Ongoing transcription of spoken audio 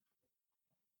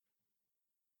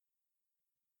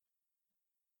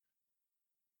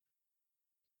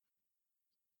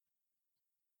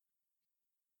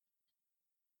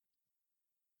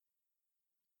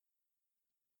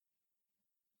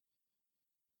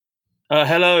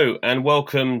Hello and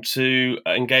welcome to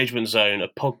Engagement Zone, a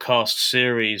podcast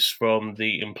series from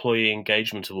the Employee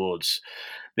Engagement Awards.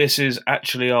 This is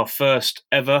actually our first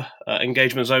ever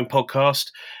Engagement Zone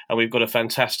podcast, and we've got a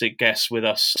fantastic guest with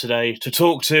us today to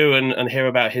talk to and hear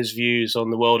about his views on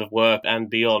the world of work and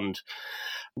beyond.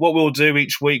 What we'll do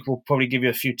each week, we'll probably give you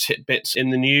a few tidbits in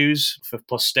the news for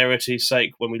posterity's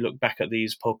sake when we look back at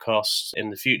these podcasts in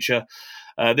the future.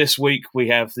 This week, we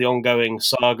have the ongoing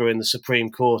saga in the Supreme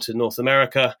Court in North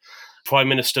America. Prime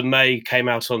Minister May came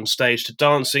out on stage to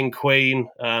Dancing Queen.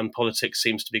 Politics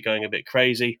seems to be going a bit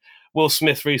crazy. Will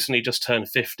Smith recently just turned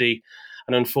 50.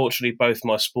 And unfortunately, both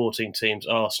my sporting teams,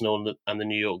 Arsenal and the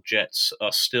New York Jets,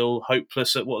 are still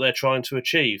hopeless at what they're trying to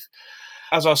achieve.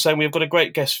 As I was saying, we've got a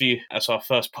great guest for you as our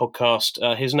first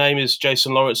podcast. His name is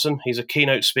Jason Lauritsen. He's a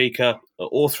keynote speaker,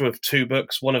 author of 2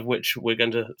 books, one of which we're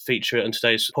going to feature in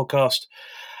today's podcast,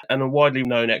 and a widely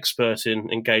known expert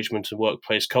in engagement and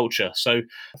workplace culture. So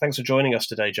thanks for joining us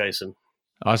today, Jason.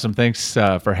 Awesome. Thanks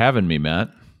for having me, Matt.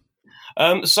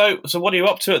 So what are you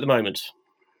up to at the moment?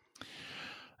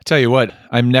 I tell you what,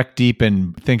 I'm neck deep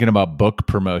in thinking about book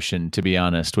promotion, to be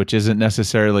honest, which isn't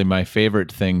necessarily my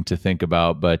favorite thing to think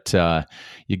about, but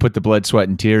you put the blood, sweat,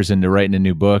 and tears into writing a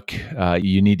new book.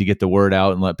 You need to get the word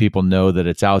out and let people know that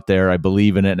it's out there. I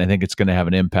believe in it, and I think it's going to have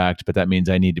an impact, but that means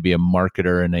I need to be a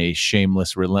marketer and a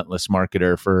shameless, relentless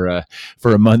marketer for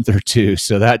a month or two.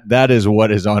 So that is what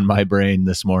is on my brain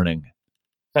this morning.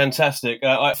 Fantastic.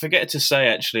 I forget to say,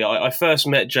 actually, I first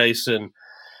met Jason,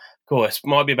 it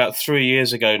might be about 3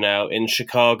 years ago now in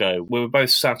Chicago. We were both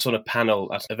sat on a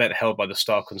panel at an event held by the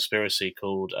Star Conspiracy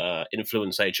called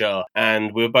Influence HR,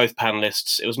 and we were both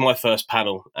panelists. It was my first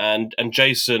panel, and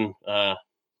Jason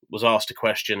was asked a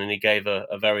question, and he gave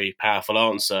a very powerful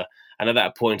answer. And at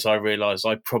that point, I realised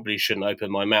I probably shouldn't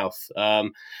open my mouth.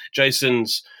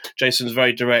 Jason's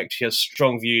very direct. He has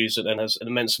strong views and has an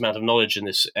immense amount of knowledge in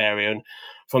this area. And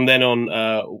from then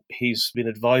on, he's been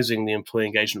advising the Employee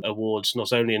Engagement Awards,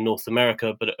 not only in North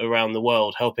America, but around the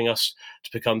world, helping us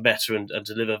to become better and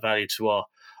deliver value to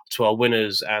our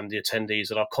winners and the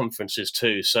attendees at our conferences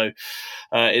too. So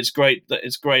it's great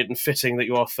and fitting that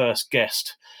you're our first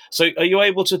guest. So are you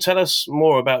able to tell us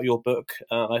more about your book?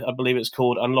 I believe it's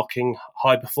called Unlocking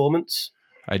High Performance.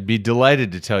 I'd be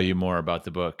delighted to tell you more about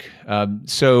the book.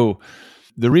 So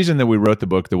the reason that we wrote the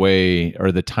book the way,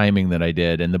 or the timing that I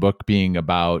did, and the book being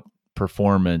about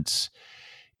performance,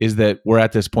 is that we're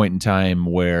at this point in time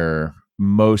where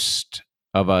most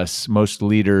of us, most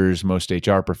leaders, most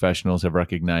HR professionals have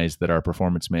recognized that our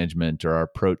performance management, or our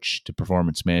approach to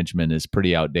performance management, is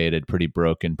pretty outdated, pretty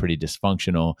broken, pretty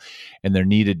dysfunctional, and there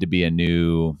needed to be a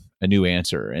new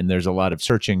answer. And there's a lot of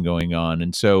searching going on.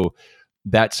 And so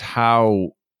that's how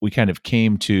we kind of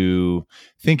came to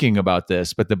thinking about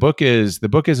this. But the book is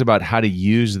about how to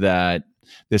use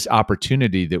this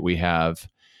opportunity that we have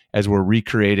as we're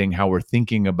recreating how we're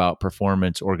thinking about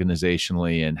performance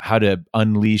organizationally and how to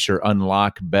unleash or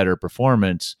unlock better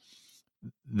performance.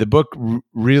 The book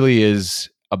really is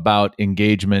about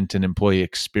engagement and employee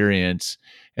experience.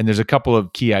 And there's a couple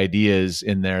of key ideas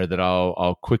in there that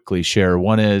I'll quickly share.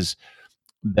 One is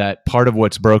that part of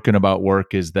what's broken about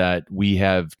work is that we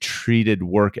have treated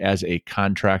work as a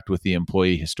contract with the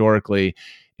employee historically.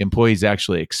 Employees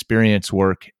actually experience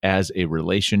work as a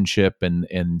relationship,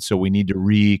 and so we need to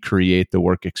recreate the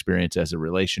work experience as a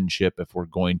relationship if we're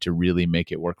going to really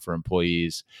make it work for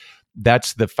employees.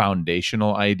 That's the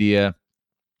foundational idea,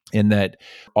 in that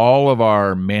all of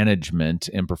our management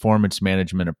and performance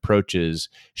management approaches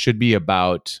should be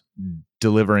about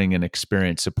delivering an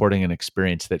experience, supporting an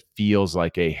experience that feels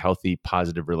like a healthy,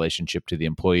 positive relationship to the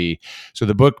employee. So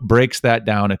the book breaks that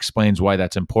down, explains why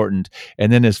that's important,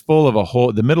 and then is full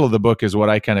of the middle of the book is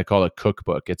what I kind of call a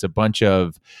cookbook. It's a bunch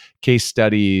of case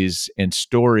studies and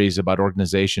stories about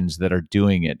organizations that are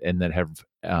doing it and that have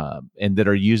and that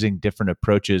are using different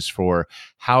approaches for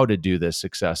how to do this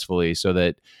successfully, so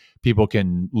that people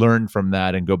can learn from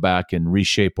that and go back and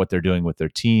reshape what they're doing with their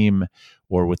team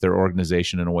or with their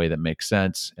organization in a way that makes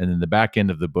sense. And then the back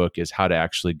end of the book is how to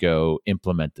actually go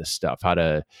implement this stuff, how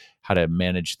to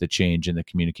manage the change in the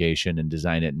communication and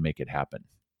design it and make it happen.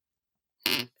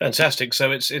 Fantastic.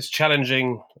 So it's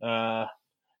challenging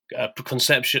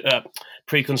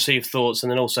preconceived thoughts,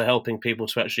 and then also helping people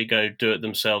to actually go do it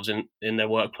themselves in their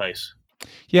workplace.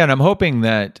 Yeah, and I'm hoping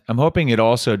it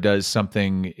also does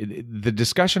something. The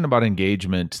discussion about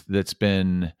engagement that's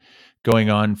been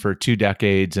going on for 2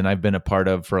 decades, and I've been a part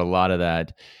of for a lot of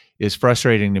that, is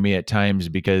frustrating to me at times,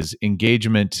 because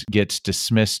engagement gets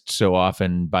dismissed so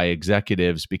often by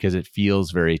executives because it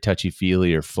feels very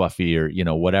touchy-feely or fluffy or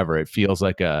whatever. It feels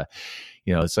like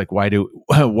It's like, why do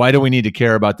why do we need to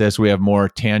care about this? We have more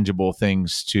tangible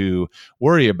things to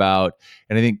worry about.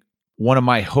 And I think one of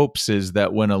my hopes is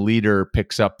that when a leader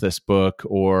picks up this book,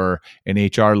 or an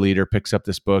HR leader picks up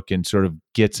this book and sort of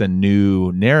gets a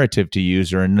new narrative to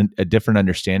use, or a different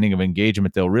understanding of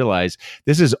engagement, they'll realize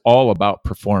this is all about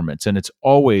performance, and it's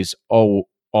always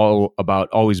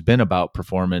always been about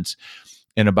performance,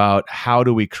 and about how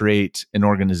do we create an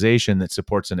organization that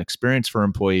supports an experience for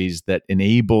employees that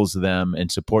enables them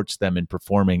and supports them in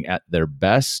performing at their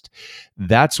best.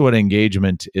 That's what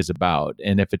engagement is about.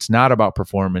 And if it's not about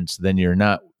performance, then you're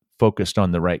not focused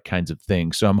on the right kinds of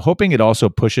things. So I'm hoping it also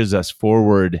pushes us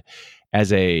forward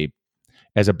as a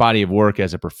body of work,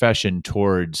 as a profession,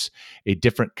 towards a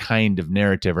different kind of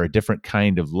narrative or a different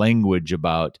kind of language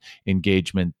about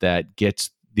engagement that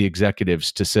gets the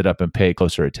executives to sit up and pay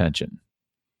closer attention.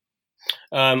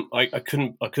 I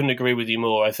couldn't agree with you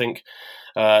more. I think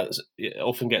it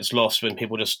often gets lost when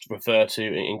people just refer to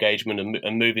engagement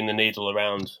and moving the needle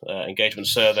around engagement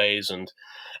surveys and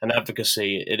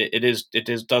advocacy.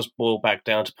 It does boil back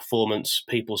down to performance,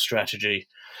 people strategy,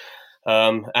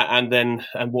 and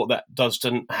what that does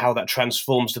to how that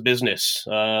transforms the business,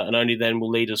 and only then will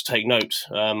leaders take note.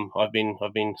 I've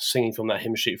been singing from that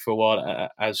hymn sheet for a while,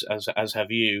 as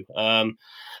have you.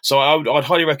 So I'd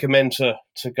highly recommend to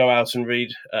go out and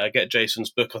get Jason's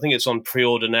book. I think it's on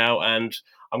pre-order now, and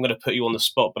I'm going to put you on the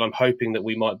spot, but I'm hoping that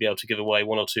we might be able to give away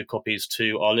 1 or 2 copies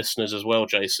to our listeners as well,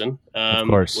 Jason. Of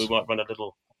course. We might run a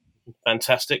little.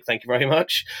 Fantastic, thank you very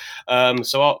much.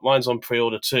 Mine's on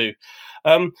pre-order too.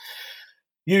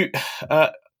 You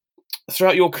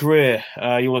throughout your career,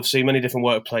 you'll have seen many different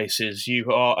workplaces.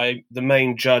 You are the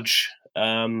main judge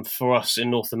for us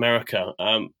in North America.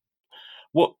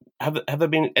 What have there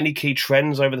been any key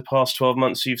trends over the past 12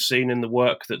 months you've seen in the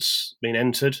work that's been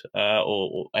entered,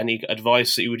 or any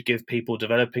advice that you would give people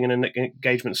developing an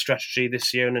engagement strategy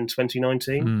this year and in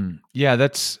 2019? Yeah,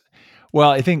 well,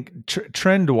 I think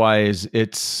trend-wise,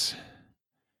 it's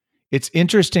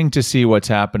interesting to see what's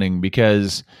happening,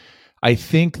 because I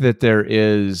think that there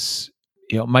is,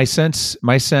 my sense,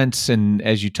 and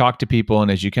as you talk to people and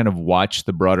as you kind of watch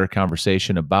the broader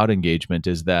conversation about engagement,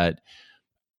 is that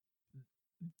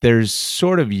there's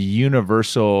sort of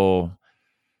universal,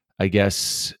 I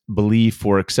guess, belief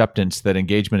or acceptance that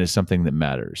engagement is something that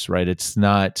matters, right? It's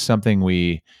not something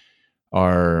we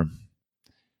are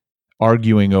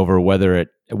arguing over whether it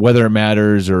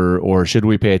matters or should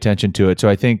we pay attention to it. So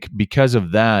I think because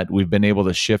of that, we've been able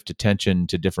to shift attention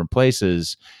to different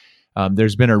places.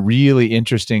 There's been a really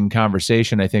interesting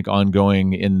conversation, I think,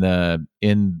 ongoing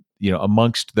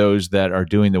amongst those that are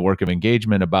doing the work of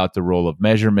engagement about the role of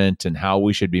measurement and how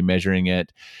we should be measuring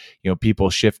it.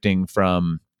 People shifting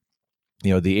from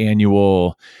the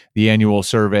annual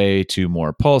survey to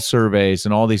more pulse surveys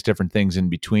and all these different things in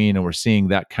between, and we're seeing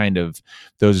that kind of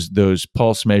those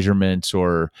pulse measurements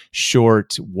or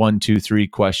short 1, 2, 3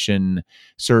 question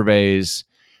surveys.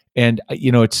 And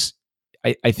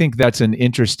I think that's an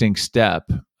interesting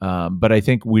step, but I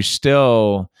think we're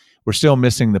still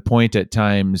missing the point at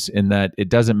times, in that it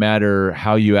doesn't matter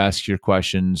how you ask your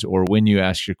questions or when you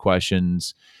ask your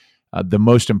questions. The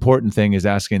most important thing is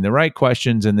asking the right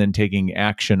questions and then taking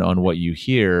action on what you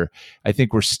hear. I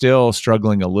think we're still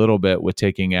struggling a little bit with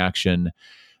taking action,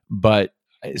 but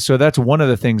so that's one of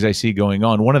the things I see going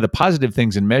on. One of the positive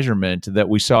things in measurement that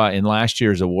we saw in last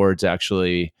year's awards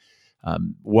actually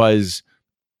was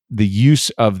the use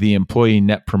of the employee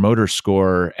net promoter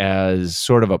score as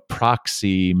sort of a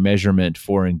proxy measurement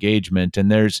for engagement.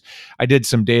 And I did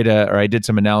some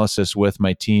analysis with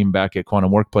my team back at Quantum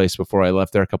Workplace before I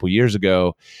left there a couple of years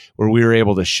ago, where we were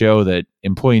able to show that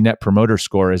employee net promoter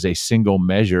score as a single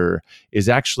measure is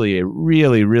actually a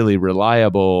really, really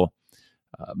reliable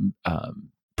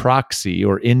proxy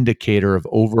or indicator of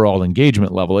overall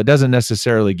engagement level. It doesn't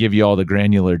necessarily give you all the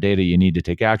granular data you need to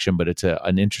take action, but it's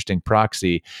an interesting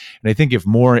proxy. And I think as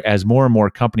more and more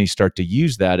companies start to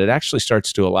use that, it actually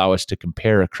starts to allow us to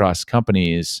compare across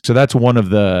companies. So that's one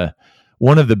of the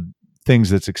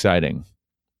things that's exciting.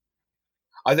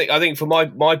 I think from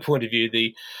my point of view,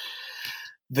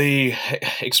 the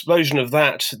explosion of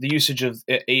that, the usage of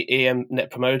EM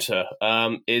Net Promoter,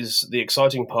 is the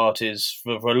exciting part. Is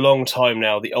for a long time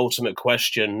now, the ultimate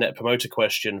question, Net Promoter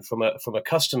question, from a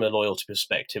customer loyalty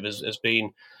perspective, has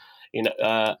been,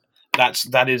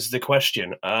 that is the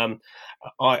question. I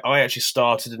actually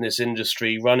started in this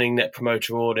industry running Net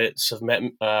Promoter audits. I've met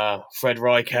Fred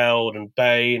Reichheld and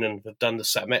Bain, and have done the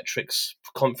Satmetrics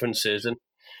conferences, and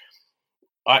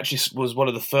I actually was one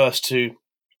of the first to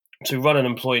run an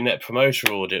employee net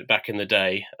promoter audit back in the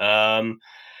day. And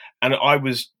I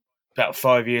was about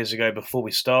 5 years ago, before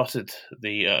we started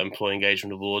the Employee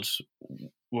Engagement Awards,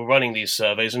 were running these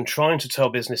surveys and trying to tell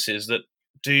businesses that,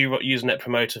 do you use Net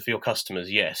Promoter for your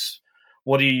customers? Yes.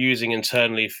 What are you using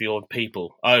internally for your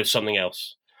people? Oh, something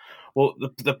else. Well,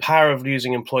 the power of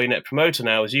using Employee Net Promoter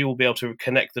now is you will be able to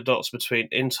connect the dots between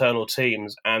internal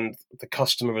teams and the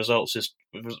customer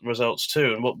results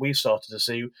too. And what we started to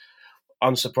see,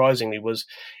 unsurprisingly, was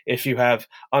if you have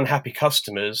unhappy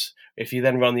customers, if you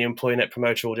then run the Employee Net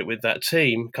Promoter audit with that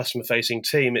team, customer-facing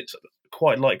team, it's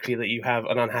quite likely that you have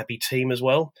an unhappy team as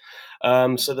well.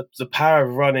 So the power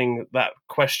of running that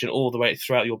question all the way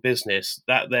throughout your business,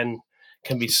 that then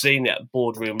can be seen at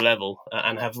boardroom level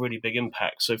and have really big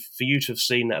impact. So for you to have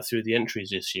seen that through the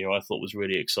entries this year, I thought was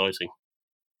really exciting.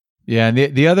 Yeah,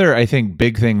 and the other, I think,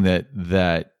 big thing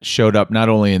that showed up not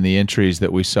only in the entries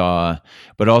that we saw,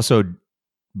 but also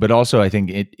I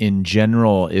think in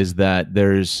general, is that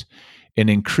there's an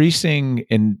increasing,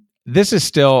 and this is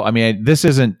still, I mean, this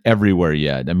isn't everywhere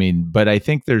yet. I mean, but I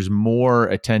think there's more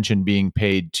attention being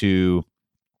paid to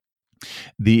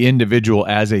the individual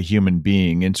as a human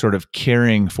being and sort of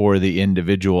caring for the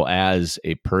individual as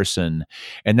a person.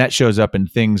 And that shows up in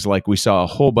things like we saw a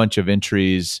whole bunch of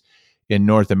entries in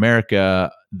North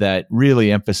America that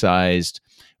really emphasized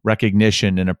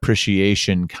recognition and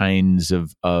appreciation kinds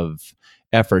of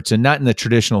efforts, and not in the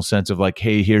traditional sense of like,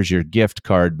 hey, here's your gift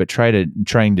card, but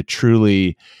trying to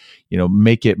truly,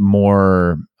 make it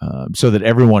more so that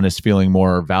everyone is feeling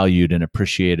more valued and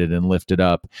appreciated and lifted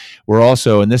up. We're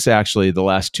also, and this actually, the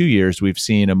last 2 years, we've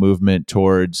seen a movement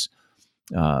towards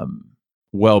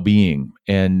well-being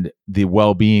and the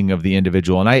well-being of the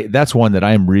individual. And that's one that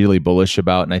I'm really bullish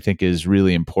about and I think is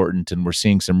really important. And we're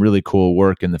seeing some really cool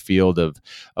work in the field of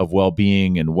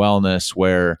well-being and wellness,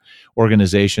 where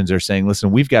organizations are saying,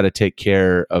 listen, we've got to take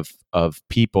care of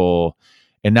people.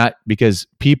 And not because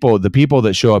the people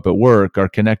that show up at work are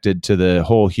connected to the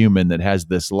whole human that has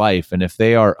this life. And if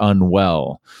they are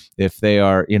unwell, if they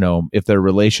are, if their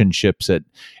relationships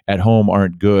at home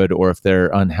aren't good, or if they're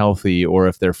unhealthy, or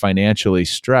if they're financially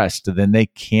stressed, then they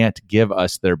can't give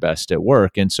us their best at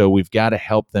work. And so we've got to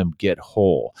help them get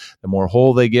whole. The more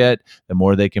whole they get, the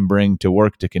more they can bring to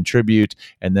work to contribute.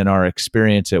 And then our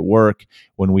experience at work,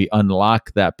 when we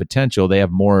unlock that potential, they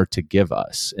have more to give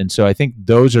us. And so I think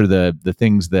those are the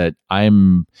things that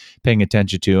I'm paying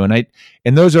attention to.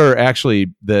 And those are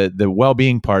actually the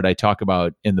well-being part I talk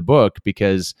about in the book,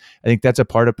 because I think that's a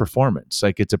part of performance.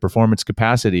 Like, it's a performance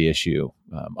capacity issue.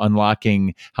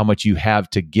 Unlocking how much you have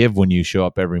to give when you show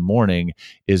up every morning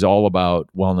is all about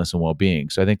wellness and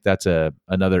well-being. So I think that's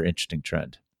another interesting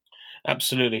trend.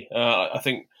 Absolutely. I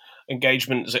think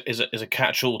engagement is a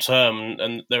catch-all term,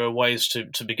 and there are ways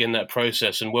to begin that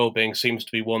process. And well-being seems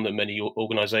to be one that many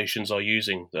organisations are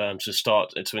using to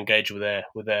start to engage with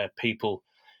their people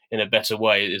in a better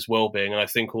way. Is well-being, and I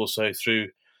think also through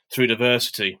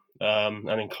diversity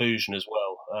and inclusion as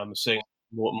well. Seeing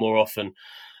more often,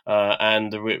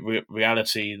 and the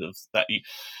reality of that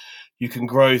you can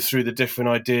grow through the different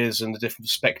ideas and the different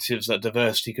perspectives that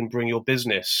diversity can bring your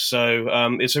business. So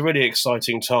it's a really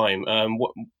exciting time,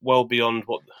 well beyond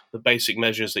what the basic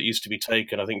measures that used to be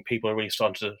taken. I think people are really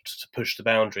starting to push the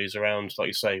boundaries around, like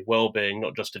you say, well-being,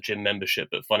 not just a gym membership,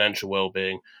 but financial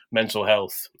well-being, mental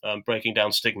health, breaking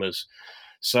down stigmas.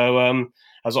 So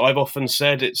as I've often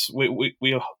said,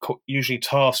 we are usually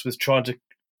tasked with trying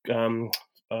to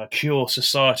cure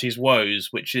society's woes,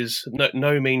 which is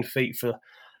no mean feat for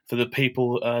the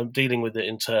people dealing with it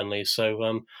internally.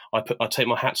 So I take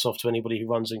my hats off to anybody who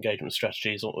runs engagement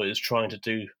strategies or is trying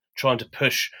to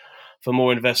push for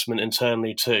more investment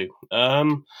internally too.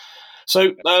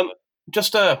 So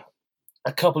just a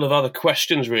couple of other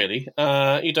questions, really.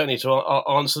 You don't need to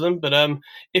answer them, but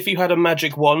if you had a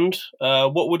magic wand,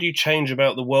 what would you change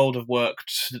about the world of work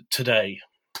today?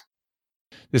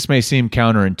 This may seem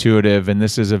counterintuitive, and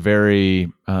this is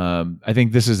I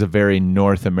think this is a very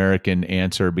North American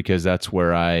answer, because that's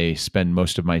where I spend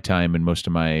most of my time and most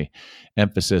of my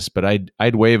emphasis. But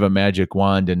I'd wave a magic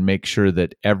wand and make sure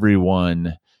that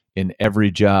everyone in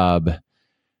every job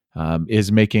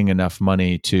is making enough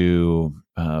money to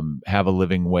have a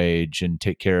living wage and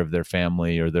take care of their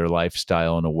family or their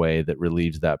lifestyle in a way that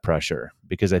relieves that pressure.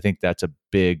 Because I think that's a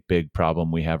big, big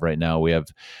problem we have right now. We have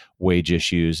wage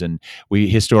issues, and we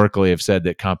historically have said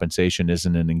that compensation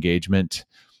isn't an engagement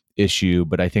issue,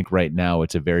 but I think right now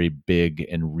it's a very big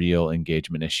and real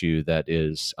engagement issue that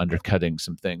is undercutting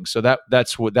some things. So that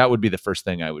would be the first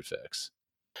thing I would fix.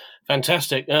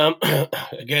 Fantastic.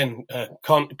 Again,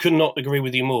 could not agree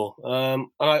with you more. And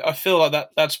I feel like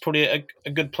that's probably a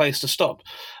good place to stop.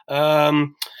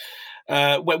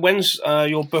 When's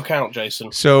your book out,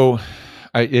 Jason? So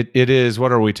It is.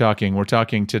 What are we talking? We're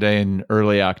talking today in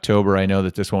early October. I know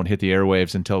that this won't hit the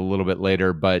airwaves until a little bit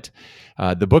later, but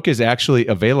the book is actually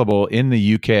available in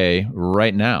the UK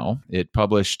right now. It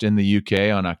published in the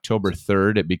UK on October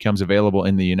 3rd. It becomes available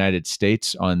in the United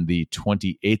States on the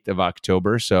 28th of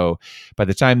October. So by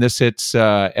the time this hits,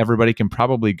 everybody can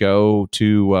probably go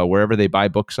to wherever they buy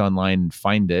books online,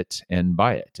 find it, and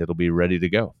buy it. It'll be ready to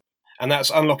go. And that's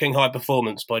Unlocking High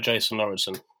Performance by Jason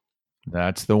Lauritsen.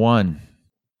 That's the one.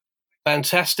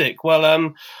 Fantastic.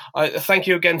 Well, I thank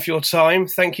you again for your time.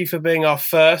 Thank you for being our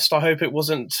first. I hope it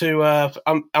wasn't too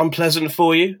unpleasant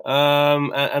for you.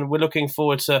 And we're looking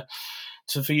forward to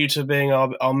for you to being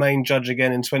our main judge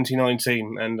again in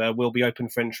 2019. And we'll be open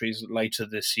for entries later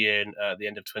this year, at the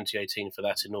end of 2018 for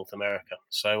that in North America.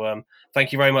 So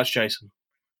thank you very much, Jason.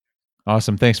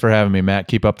 Awesome. Thanks for having me, Matt.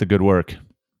 Keep up the good work.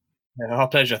 Yeah, our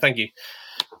pleasure. Thank you.